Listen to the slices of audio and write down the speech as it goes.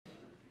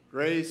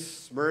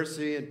Grace,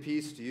 mercy, and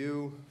peace to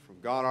you from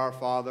God our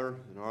Father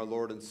and our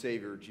Lord and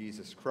Savior,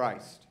 Jesus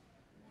Christ.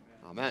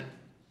 Amen.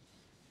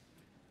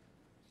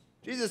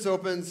 Jesus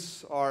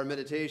opens our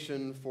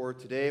meditation for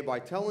today by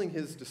telling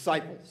his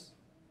disciples,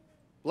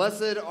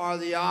 "Blessed are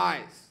the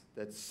eyes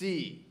that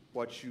see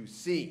what you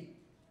see.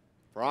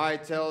 For I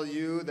tell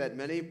you that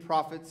many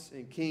prophets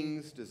and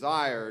kings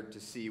desired to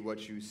see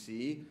what you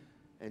see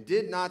and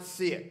did not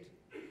see it,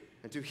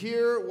 and to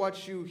hear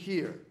what you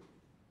hear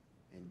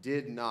and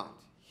did not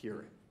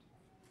hear it."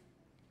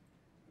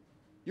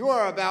 You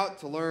are about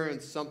to learn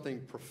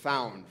something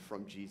profound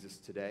from Jesus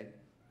today.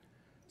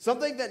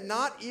 Something that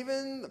not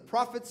even the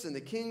prophets and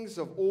the kings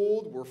of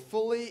old were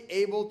fully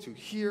able to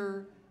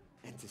hear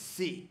and to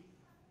see.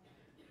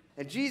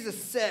 And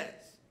Jesus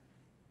says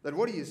that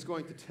what he is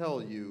going to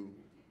tell you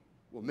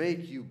will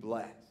make you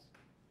blessed.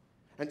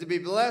 And to be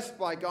blessed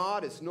by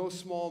God is no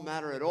small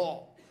matter at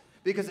all,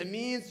 because it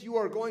means you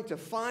are going to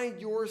find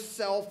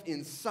yourself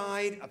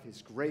inside of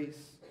his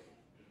grace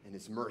and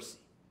his mercy.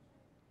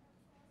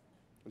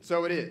 And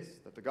so it is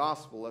that the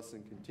gospel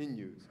lesson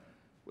continues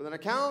with an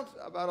account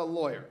about a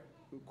lawyer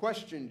who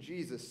questioned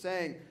Jesus,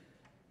 saying,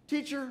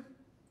 "Teacher,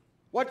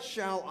 what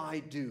shall I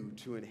do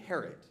to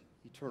inherit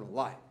eternal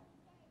life?"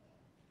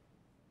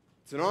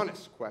 It's an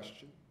honest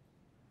question,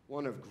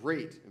 one of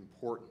great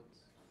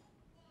importance,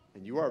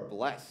 and you are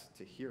blessed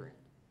to hear it,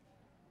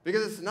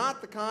 because it's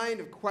not the kind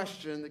of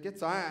question that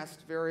gets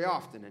asked very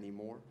often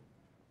anymore.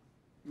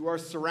 You are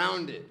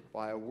surrounded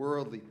by a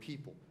worldly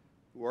people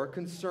who are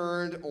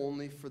concerned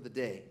only for the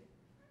day.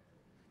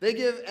 They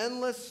give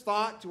endless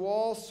thought to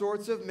all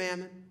sorts of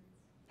mammon,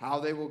 how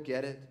they will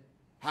get it,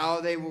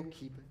 how they will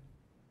keep it.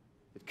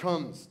 It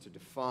comes to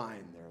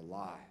define their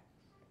lives.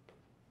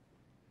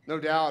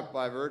 No doubt,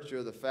 by virtue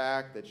of the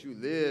fact that you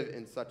live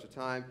in such a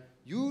time,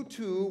 you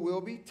too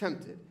will be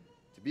tempted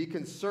to be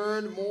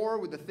concerned more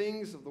with the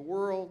things of the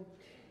world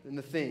than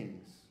the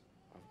things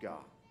of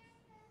God.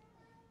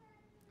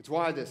 It's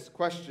why this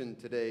question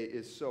today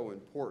is so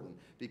important,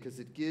 because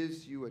it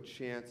gives you a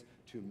chance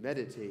to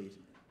meditate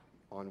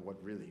on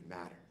what really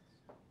matters.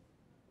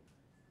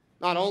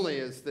 Not only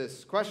is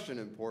this question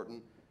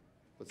important,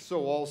 but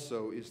so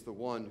also is the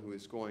one who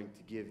is going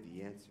to give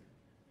the answer.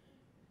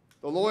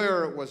 The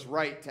lawyer was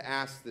right to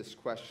ask this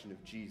question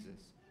of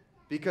Jesus,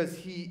 because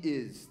he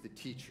is the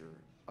teacher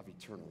of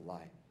eternal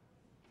life.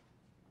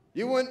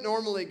 You wouldn't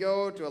normally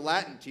go to a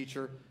Latin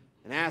teacher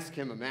and ask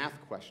him a math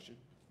question.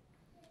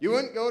 You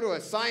wouldn't go to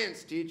a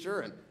science teacher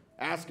and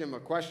ask him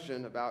a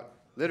question about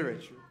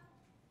literature.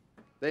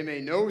 They may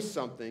know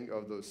something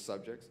of those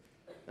subjects,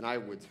 and I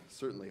would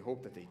certainly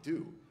hope that they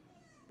do.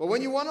 But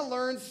when you want to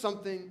learn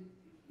something,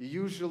 you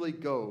usually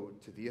go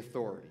to the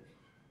authority.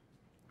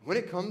 When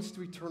it comes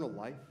to eternal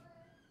life,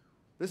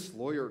 this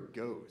lawyer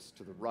goes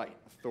to the right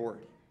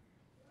authority.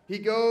 He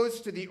goes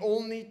to the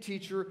only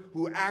teacher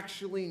who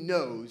actually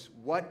knows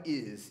what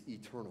is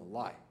eternal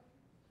life.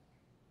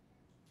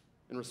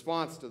 In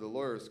response to the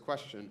lawyer's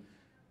question,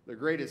 the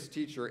greatest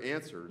teacher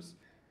answers,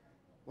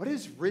 "What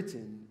is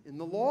written in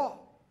the law?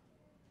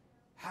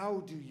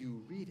 How do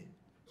you read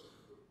it?"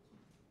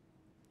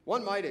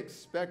 One might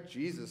expect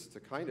Jesus to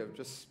kind of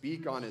just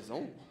speak on his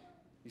own.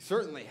 He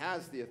certainly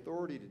has the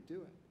authority to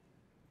do it.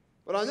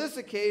 But on this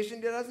occasion,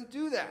 he doesn't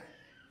do that.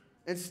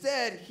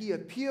 Instead, he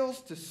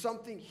appeals to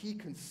something he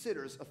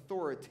considers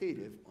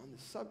authoritative on the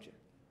subject.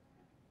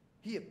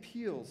 He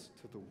appeals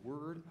to the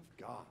Word of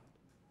God.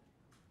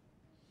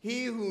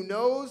 He who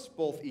knows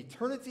both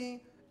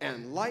eternity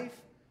and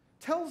life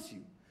tells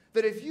you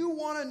that if you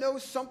want to know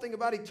something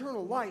about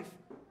eternal life,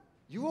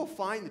 you will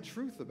find the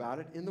truth about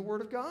it in the Word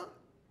of God.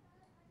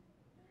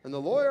 And the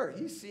lawyer,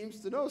 he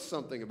seems to know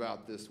something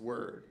about this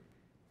word,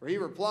 for he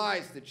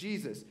replies to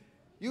Jesus,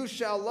 "You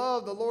shall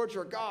love the Lord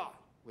your God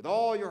with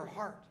all your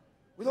heart,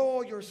 with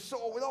all your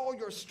soul, with all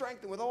your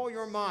strength, and with all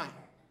your mind,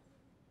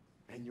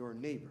 and your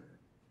neighbor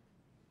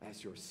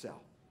as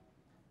yourself."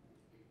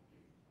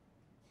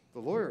 The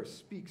lawyer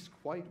speaks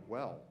quite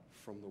well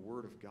from the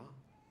Word of God.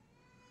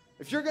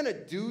 If you're going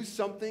to do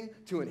something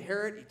to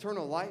inherit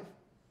eternal life,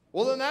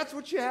 well, then that's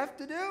what you have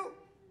to do.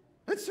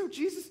 And so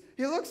Jesus,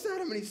 he looks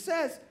at him and he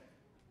says,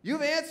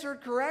 "You've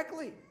answered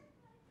correctly.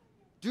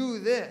 Do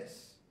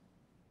this,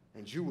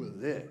 and you will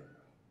live."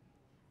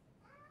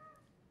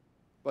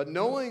 But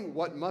knowing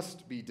what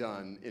must be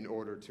done in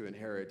order to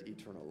inherit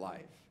eternal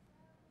life,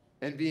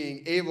 and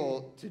being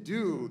able to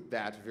do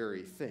that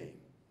very thing,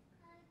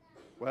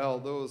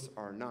 well, those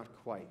are not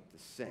quite the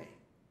same.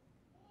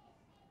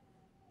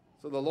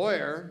 So the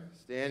lawyer,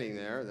 standing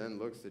there, then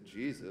looks at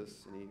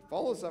Jesus, and he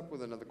follows up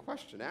with another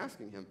question,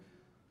 asking him,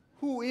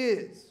 "Who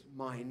is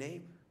my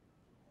neighbor?"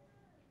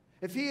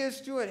 If he is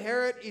to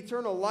inherit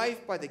eternal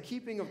life by the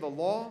keeping of the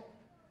law,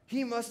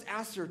 he must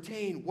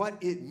ascertain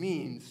what it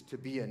means to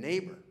be a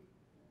neighbor.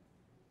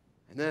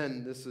 And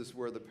then this is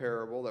where the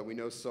parable that we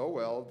know so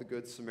well of the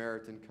Good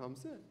Samaritan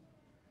comes in.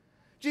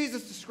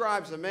 Jesus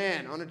describes a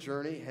man on a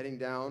journey heading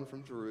down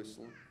from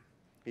Jerusalem.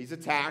 He's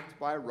attacked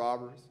by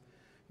robbers,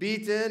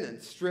 beaten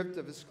and stripped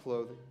of his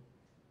clothing.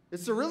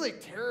 It's a really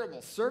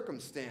terrible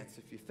circumstance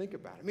if you think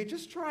about it. I mean,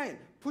 just try and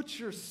put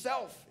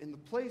yourself in the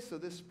place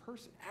of this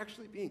person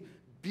actually being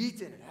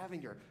beaten and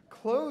having your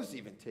clothes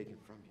even taken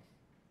from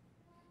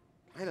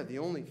you. Kind of the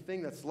only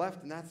thing that's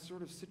left in that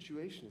sort of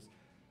situation is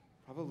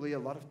probably a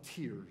lot of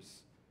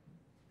tears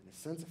and a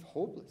sense of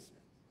hopelessness.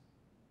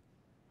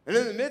 And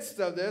in the midst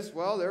of this,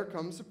 well, there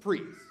comes a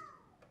priest.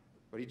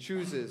 But he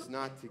chooses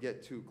not to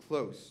get too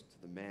close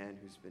to the man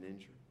who's been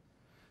injured.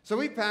 So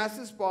he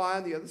passes by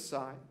on the other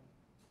side.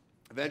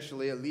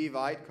 Eventually, a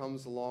Levite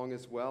comes along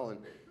as well, and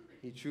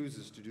he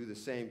chooses to do the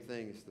same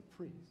thing as the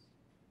priest.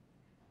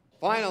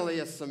 Finally,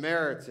 a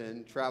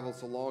Samaritan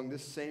travels along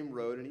this same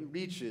road, and he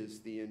reaches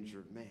the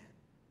injured man.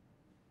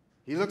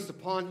 He looks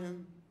upon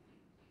him,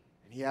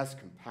 and he has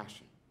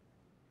compassion,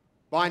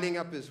 binding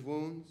up his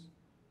wounds,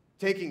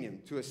 taking him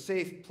to a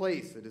safe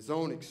place at his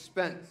own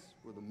expense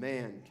where the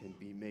man can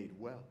be made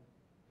well.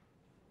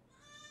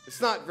 It's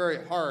not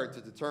very hard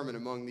to determine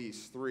among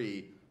these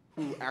three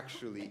who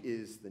actually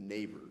is the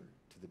neighbor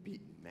to the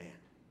beaten man.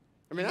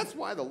 I mean, that's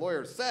why the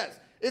lawyer says,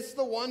 it's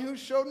the one who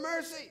showed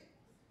mercy.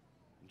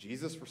 And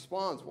Jesus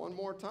responds one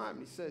more time,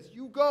 and he says,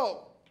 you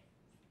go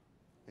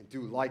and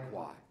do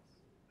likewise.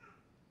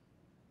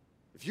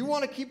 If you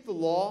want to keep the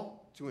law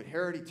to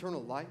inherit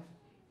eternal life,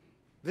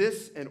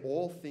 this and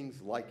all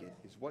things like it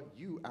is what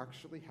you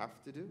actually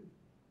have to do.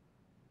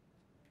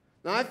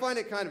 Now, I find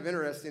it kind of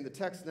interesting. The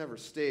text never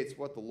states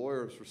what the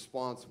lawyer's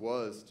response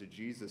was to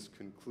Jesus'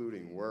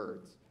 concluding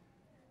words.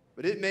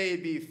 But it may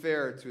be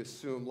fair to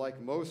assume, like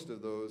most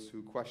of those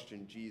who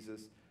questioned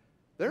Jesus,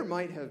 there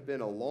might have been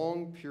a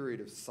long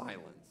period of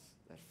silence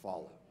that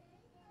followed.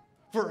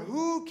 For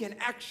who can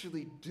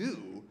actually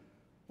do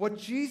what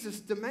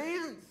Jesus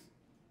demands?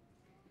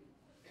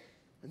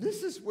 And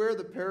this is where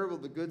the parable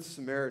of the Good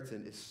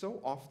Samaritan is so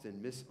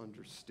often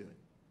misunderstood.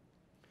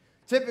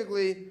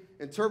 Typically,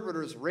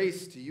 interpreters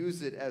race to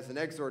use it as an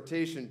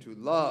exhortation to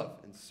love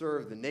and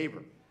serve the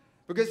neighbor,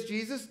 because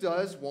Jesus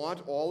does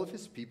want all of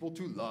his people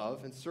to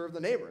love and serve the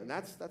neighbor, and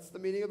that's the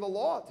meaning of the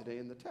law today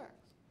in the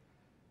text.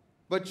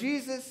 But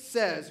Jesus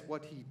says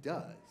what he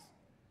does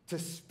to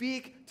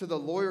speak to the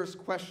lawyer's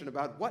question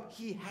about what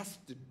he has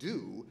to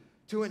do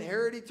to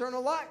inherit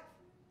eternal life.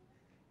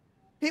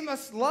 He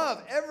must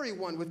love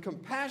everyone with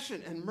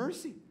compassion and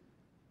mercy,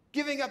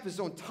 giving up his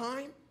own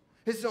time,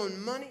 his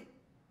own money,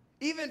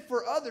 even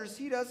for others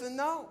he doesn't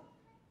know.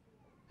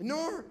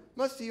 Nor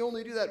must he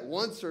only do that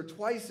once or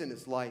twice in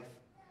his life,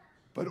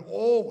 but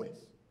always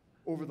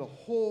over the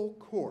whole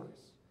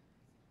course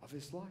of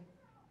his life.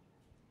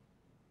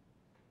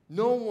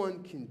 No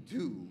one can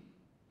do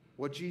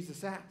what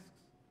Jesus asks.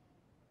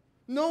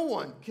 No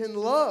one can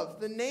love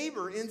the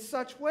neighbor in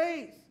such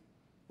ways,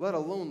 let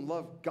alone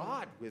love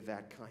God with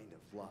that kind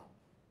of love.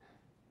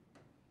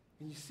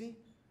 And you see,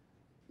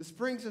 this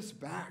brings us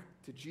back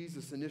to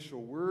Jesus'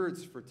 initial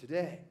words for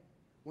today,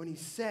 when he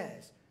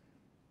says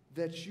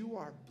that you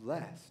are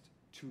blessed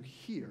to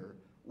hear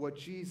what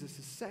Jesus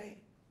is saying.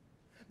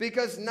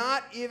 Because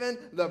not even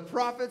the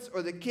prophets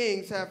or the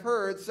kings have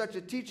heard such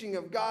a teaching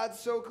of God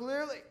so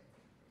clearly.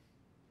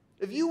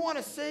 If you want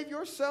to save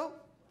yourself,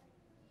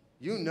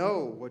 you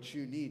know what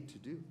you need to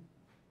do.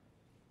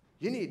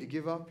 You need to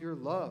give up your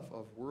love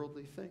of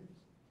worldly things.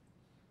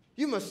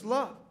 You must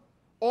love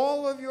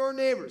all of your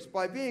neighbors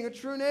by being a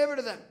true neighbor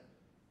to them,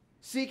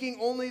 seeking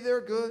only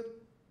their good,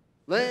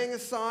 laying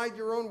aside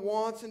your own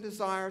wants and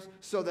desires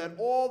so that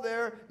all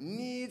their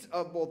needs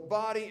of both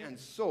body and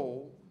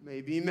soul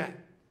may be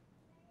met.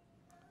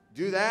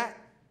 Do that,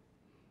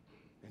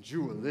 and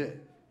you will live.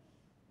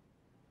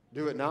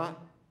 Do it not,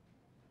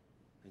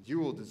 and you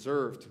will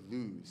deserve to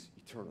lose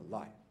eternal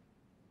life.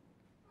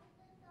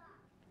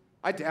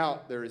 I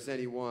doubt there is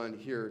anyone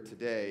here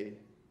today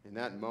in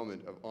that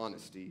moment of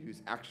honesty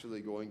who's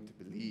actually going to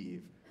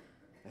believe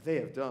that they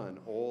have done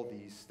all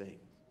these things.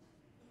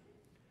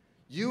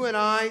 You and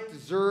I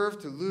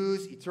deserve to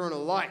lose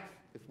eternal life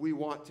if we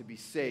want to be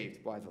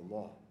saved by the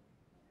law.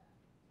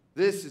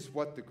 This is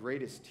what the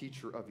greatest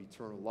teacher of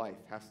eternal life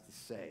has to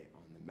say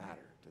on the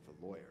matter to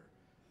the lawyer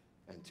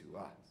and to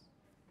us.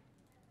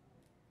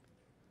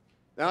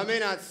 Now, it may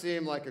not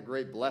seem like a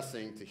great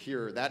blessing to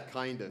hear that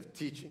kind of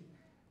teaching,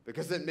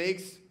 because it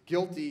makes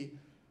guilty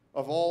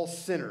of all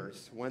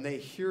sinners when they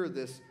hear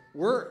this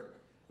word.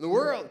 The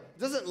world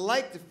doesn't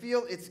like to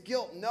feel its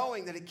guilt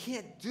knowing that it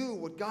can't do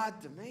what God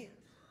demands.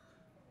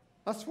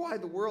 That's why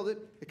the world,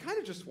 it kind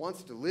of just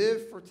wants to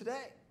live for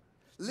today.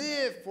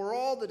 Live for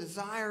all the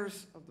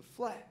desires of the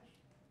flesh.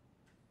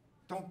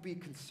 Don't be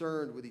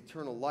concerned with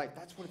eternal life.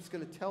 That's what it's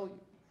going to tell you.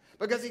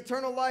 Because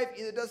eternal life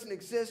either doesn't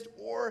exist,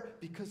 or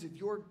because of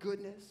your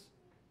goodness,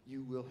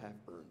 you will have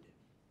earned it.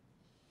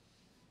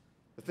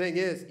 The thing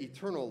is,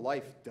 eternal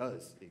life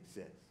does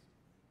exist.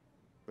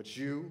 But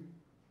you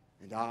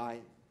and I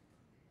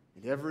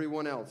and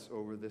everyone else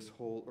over this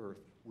whole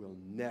earth will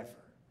never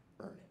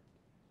earn it.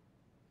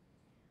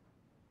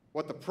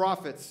 What the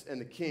prophets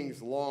and the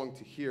kings longed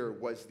to hear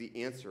was the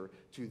answer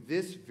to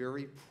this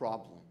very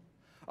problem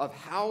of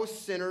how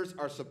sinners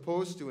are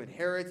supposed to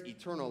inherit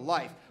eternal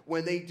life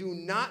when they do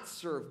not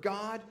serve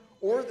God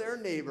or their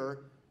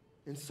neighbor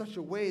in such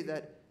a way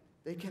that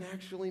they can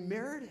actually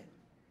merit it.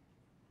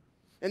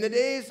 In the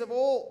days of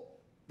old,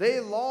 they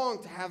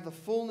longed to have the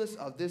fullness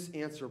of this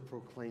answer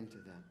proclaimed to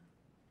them,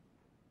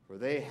 for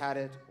they had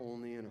it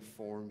only in a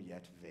form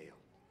yet veiled.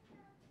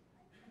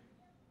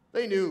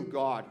 They knew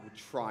God would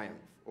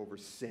triumph over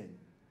sin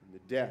and the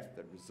death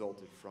that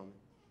resulted from it.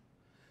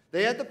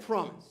 They had the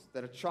promise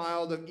that a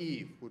child of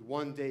Eve would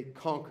one day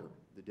conquer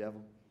the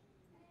devil.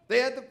 They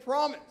had the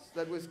promise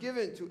that was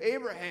given to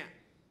Abraham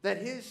that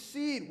his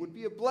seed would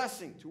be a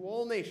blessing to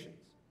all nations.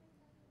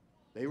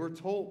 They were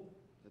told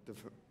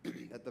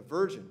that the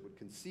virgin would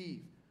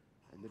conceive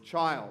and the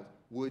child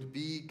would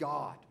be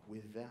God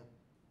with them.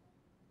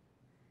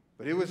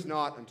 But it was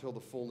not until the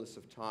fullness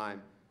of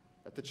time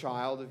that the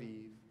child of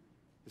Eve,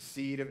 the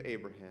seed of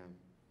Abraham,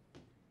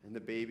 and the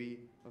baby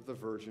of the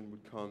virgin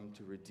would come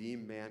to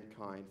redeem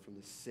mankind from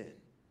the sin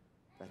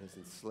that has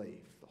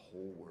enslaved the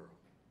whole world.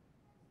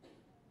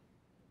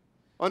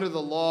 Under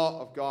the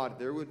law of God,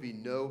 there would be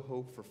no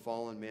hope for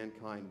fallen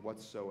mankind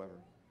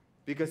whatsoever,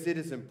 because it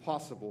is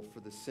impossible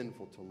for the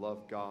sinful to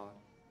love God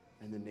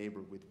and the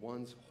neighbor with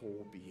one's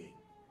whole being.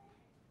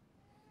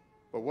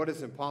 But what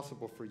is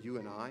impossible for you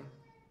and I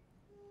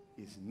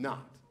is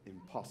not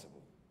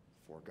impossible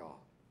for God.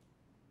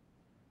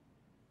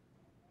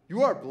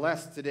 You are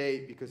blessed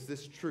today because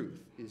this truth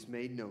is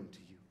made known to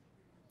you.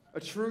 A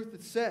truth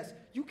that says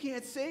you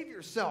can't save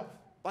yourself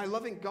by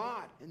loving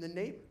God and the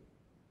neighbor.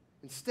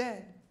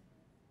 Instead,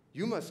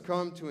 you must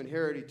come to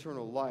inherit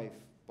eternal life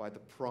by the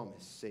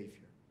promised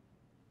Savior.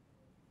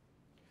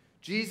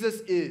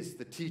 Jesus is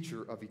the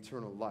teacher of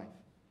eternal life,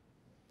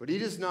 but he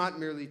does not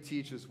merely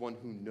teach as one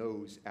who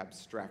knows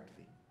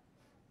abstractly.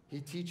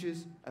 He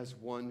teaches as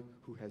one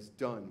who has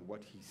done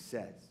what he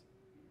says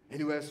and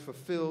who has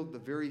fulfilled the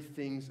very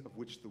things of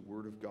which the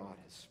Word of God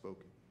has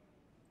spoken.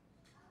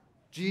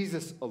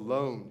 Jesus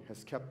alone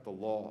has kept the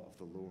law of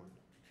the Lord.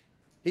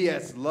 He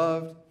has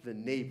loved the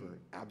neighbor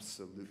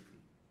absolutely.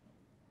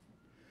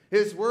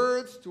 His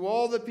words to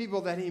all the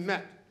people that he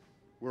met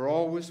were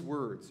always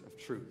words of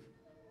truth.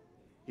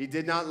 He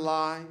did not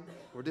lie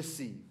or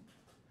deceive.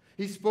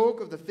 He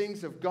spoke of the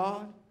things of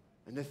God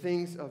and the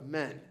things of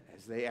men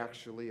as they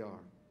actually are.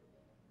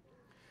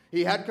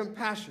 He had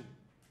compassion,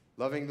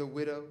 loving the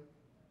widow,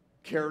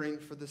 caring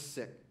for the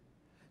sick,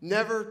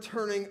 never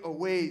turning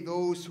away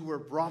those who were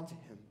brought to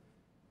him,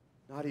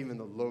 not even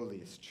the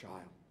lowliest child.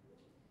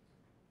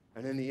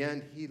 And in the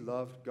end, he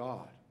loved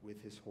God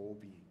with his whole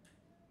being.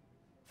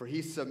 For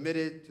he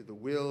submitted to the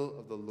will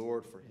of the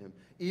Lord for him,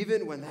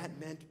 even when that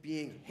meant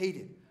being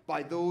hated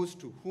by those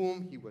to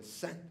whom he was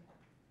sent.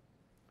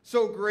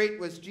 So great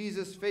was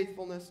Jesus'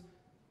 faithfulness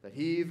that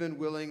he even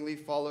willingly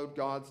followed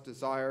God's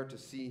desire to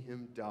see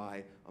him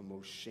die a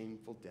most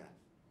shameful death,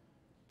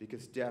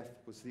 because death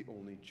was the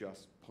only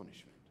just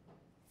punishment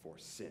for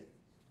sin.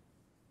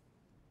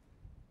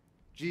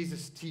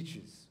 Jesus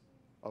teaches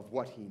of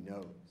what he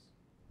knows.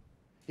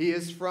 He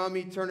is from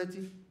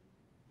eternity,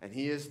 and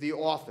he is the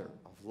author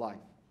of life.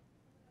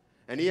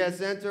 And he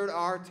has entered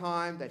our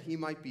time that he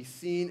might be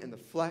seen in the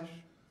flesh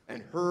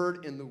and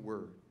heard in the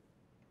word,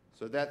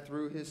 so that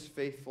through his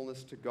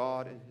faithfulness to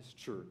God and his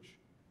church,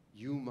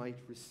 you might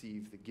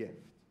receive the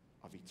gift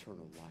of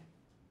eternal life.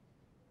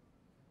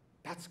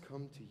 That's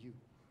come to you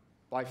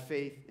by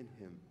faith in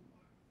him,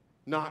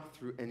 not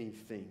through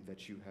anything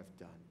that you have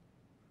done,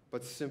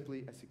 but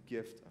simply as a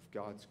gift of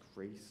God's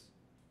grace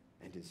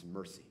and his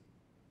mercy.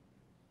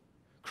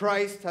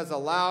 Christ has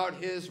allowed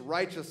his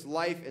righteous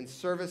life and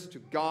service to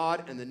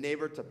God and the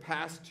neighbor to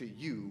pass to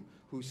you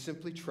who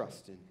simply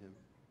trust in him.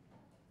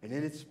 And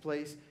in its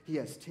place, he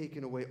has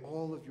taken away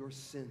all of your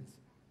sins,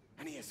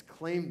 and he has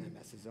claimed them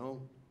as his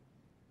own.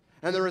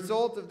 And the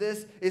result of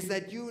this is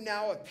that you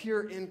now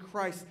appear in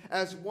Christ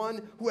as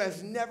one who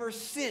has never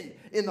sinned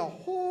in the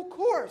whole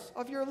course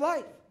of your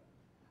life.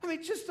 I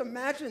mean, just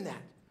imagine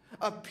that,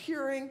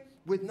 appearing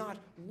with not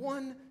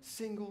one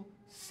single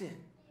sin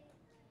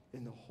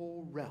in the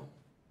whole realm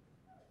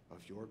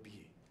of your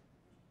being.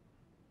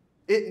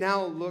 It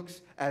now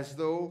looks as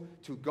though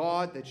to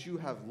God that you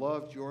have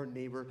loved your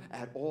neighbor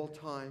at all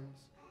times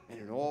and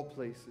in all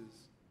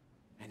places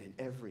and in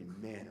every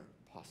manner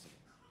possible.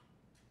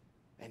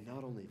 And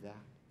not only that,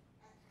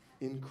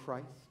 in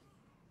Christ,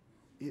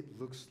 it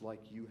looks like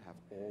you have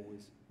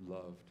always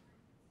loved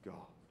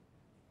God.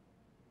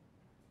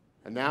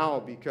 And now,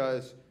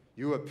 because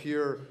you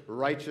appear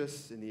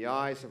righteous in the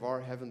eyes of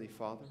our Heavenly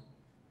Father,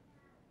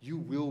 you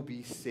will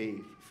be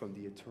saved from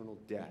the eternal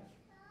death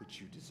which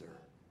you deserve.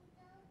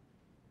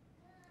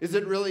 Is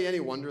it really any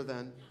wonder,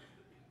 then,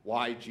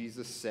 why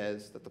Jesus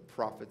says that the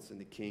prophets and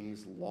the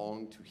kings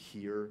long to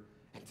hear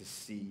and to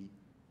see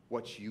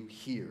what you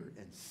hear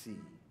and see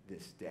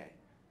this day?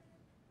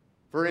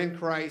 For in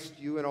Christ,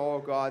 you and all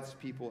God's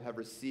people have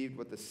received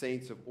what the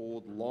saints of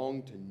old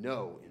longed to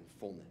know in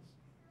fullness.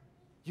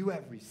 You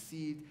have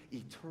received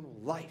eternal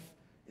life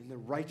in the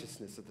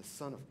righteousness of the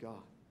Son of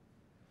God.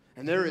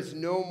 And there is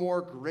no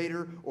more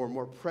greater or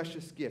more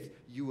precious gift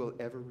you will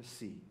ever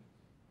receive,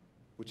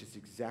 which is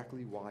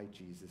exactly why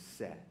Jesus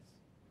says,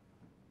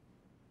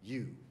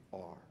 you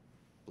are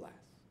blessed.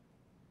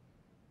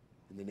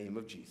 In the name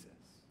of Jesus.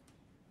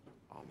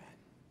 Amen.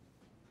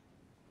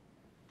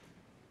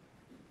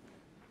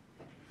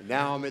 And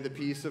now may the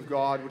peace of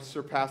God, which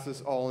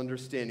surpasses all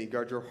understanding,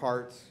 guard your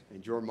hearts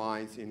and your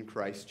minds in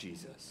Christ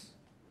Jesus.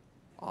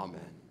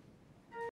 Amen.